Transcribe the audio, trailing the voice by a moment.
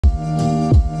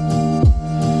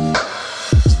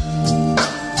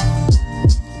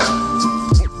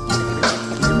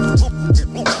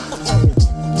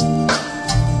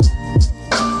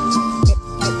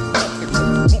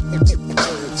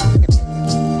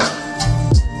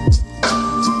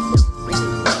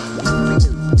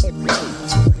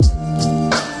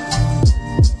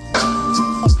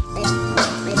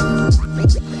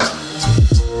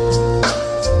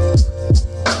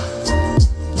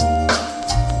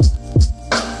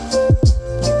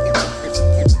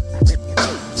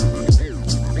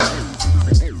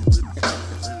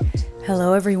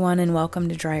everyone, and welcome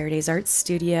to DryerDays Art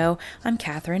Studio. I'm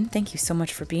Catherine. Thank you so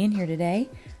much for being here today.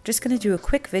 Just going to do a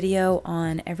quick video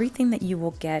on everything that you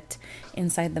will get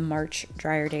inside the March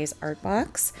DryerDays art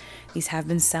box. These have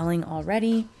been selling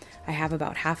already. I have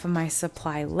about half of my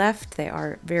supply left. They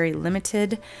are very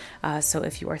limited, so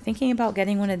if you are thinking about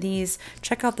getting one of these,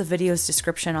 check out the video's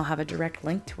description. I'll have a direct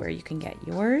link to where you can get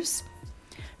yours.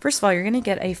 First of all, you're going to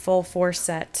get a full 4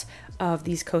 set of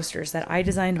these coasters that I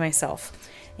designed myself.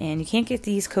 And you can't get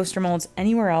these coaster molds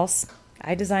anywhere else.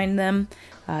 I designed them.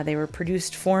 They were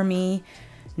produced for me.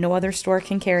 No other store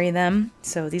can carry them.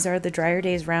 So these are the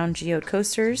DryerDays round geode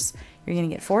coasters. You're going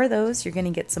to get 4 of those. You're going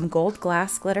to get some gold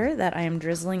glass glitter that I am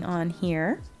drizzling on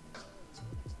here.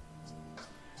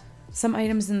 Some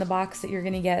items in the box that you're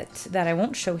going to get that I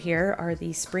won't show here are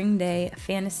the Spring Day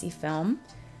Fantasy Film.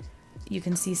 You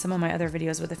can see some of my other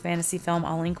videos with the fantasy film.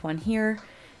 I'll link one here.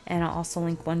 And I'll also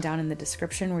link one down in the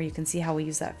description where you can see how we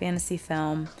use that fantasy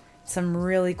film. Some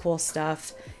really cool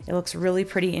stuff. It looks really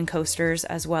pretty in coasters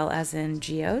as well as in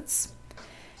geodes.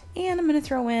 And I'm going to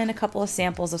throw in a couple of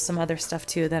samples of some other stuff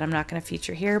too that I'm not going to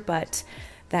feature here, but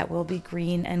that will be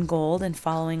green and gold and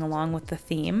following along with the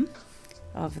theme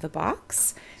of the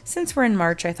box. Since we're in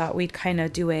March, I thought we'd kind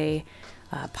of do a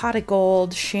pot of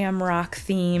gold, shamrock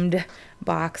themed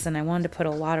box, and I wanted to put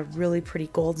a lot of really pretty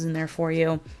golds in there for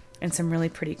you. And some really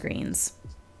pretty greens.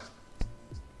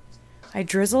 I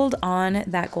drizzled on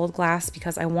that gold glass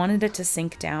because I wanted it to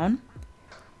sink down.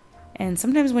 And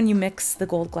sometimes when you mix the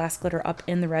gold glass glitter up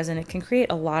in the resin, it can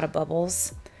create a lot of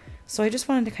bubbles. So I just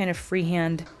wanted to kind of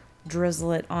freehand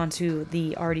drizzle it onto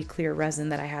the already clear resin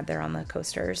that I had there on the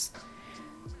coasters.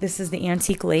 This is the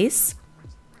antique lace.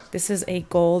 This is a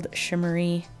gold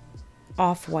shimmery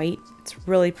off-white. It's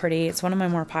really pretty. It's one of my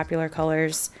more popular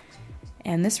colors.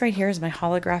 And this right here is my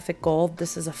holographic gold.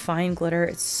 This is a fine glitter.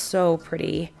 It's so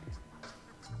pretty.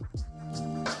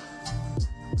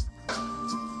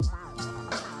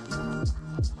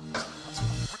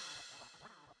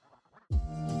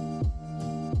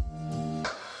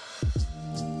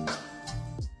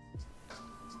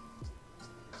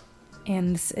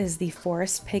 And this is the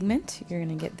forest pigment. You're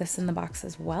going to get this in the box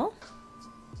as well.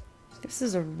 This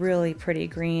is a really pretty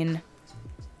green.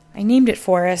 I named it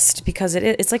Forest because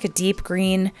it's like a deep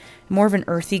green, more of an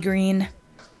earthy green.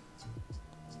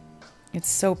 It's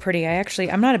so pretty.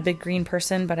 I'm not a big green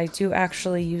person, but I do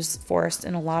actually use Forest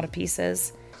in a lot of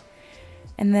pieces.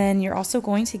 And then you're also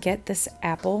going to get this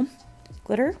apple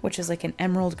glitter, which is like an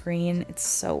emerald green. It's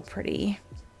so pretty.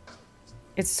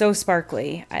 It's so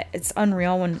sparkly. It's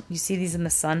unreal when you see these in the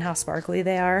sun, how sparkly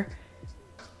they are.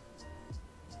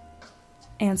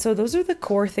 And so those are the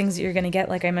core things that you're going to get.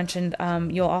 Like I mentioned,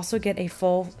 you'll also get a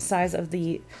full size of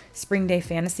the Spring Day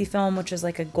Fantasy Film, which is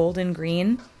like a golden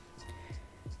green.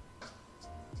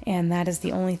 And that is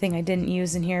the only thing I didn't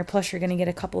use in here. Plus you're going to get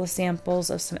a couple of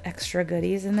samples of some extra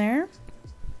goodies in there.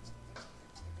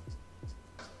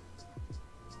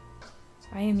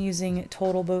 I am using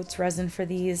Total Boats resin for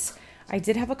these. I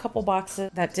did have a couple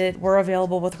boxes that were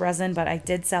available with resin, but I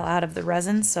did sell out of the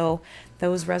resin, so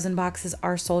those resin boxes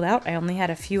are sold out. I only had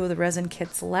a few of the resin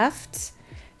kits left.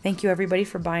 Thank you everybody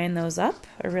for buying those up.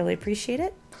 I really appreciate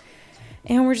it.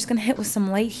 And we're just going to hit with some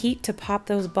light heat to pop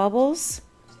those bubbles,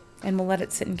 and we'll let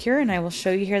it sit and cure, and I will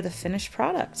show you here the finished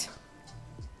product.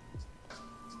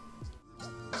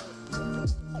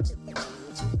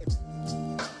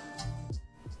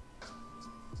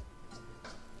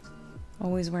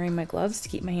 Always wearing my gloves to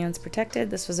keep my hands protected.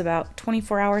 This was about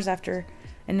 24 hours after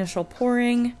initial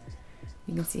pouring.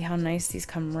 You can see how nice these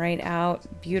come right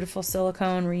out. Beautiful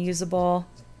silicone, reusable.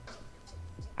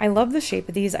 I love the shape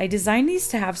of these. I designed these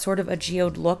to have sort of a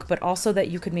geode look, but also that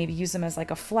you could maybe use them as like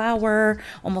a flower,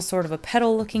 almost sort of a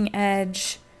petal looking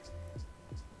edge.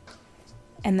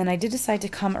 And then I did decide to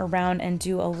come around and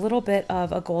do a little bit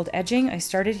of a gold edging. I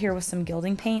started here with some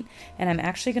gilding paint, and I'm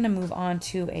actually going to move on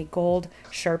to a gold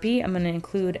Sharpie. I'm going to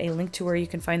include a link to where you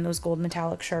can find those gold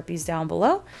metallic Sharpies down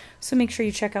below. So make sure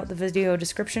you check out the video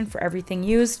description for everything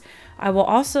used. I will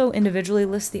also individually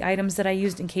list the items that I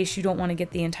used in case you don't want to get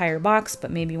the entire box,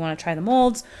 but maybe you want to try the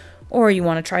molds, or you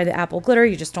want to try the apple glitter,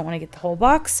 you just don't want to get the whole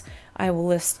box. I will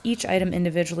list each item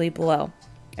individually below.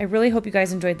 I really hope you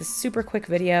guys enjoyed this super quick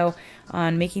video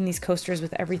on making these coasters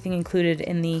with everything included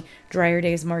in the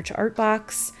DryerDays March art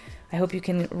box. I hope you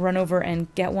can run over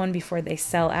and get one before they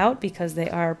sell out because they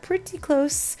are pretty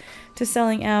close to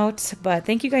selling out. But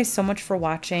thank you guys so much for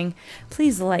watching.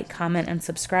 Please like, comment, and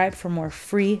subscribe for more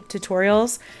free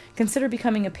tutorials. Consider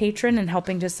becoming a patron and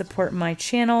helping to support my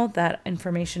channel. That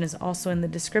information is also in the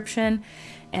description.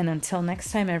 And until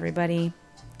next time, everybody,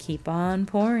 keep on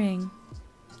pouring.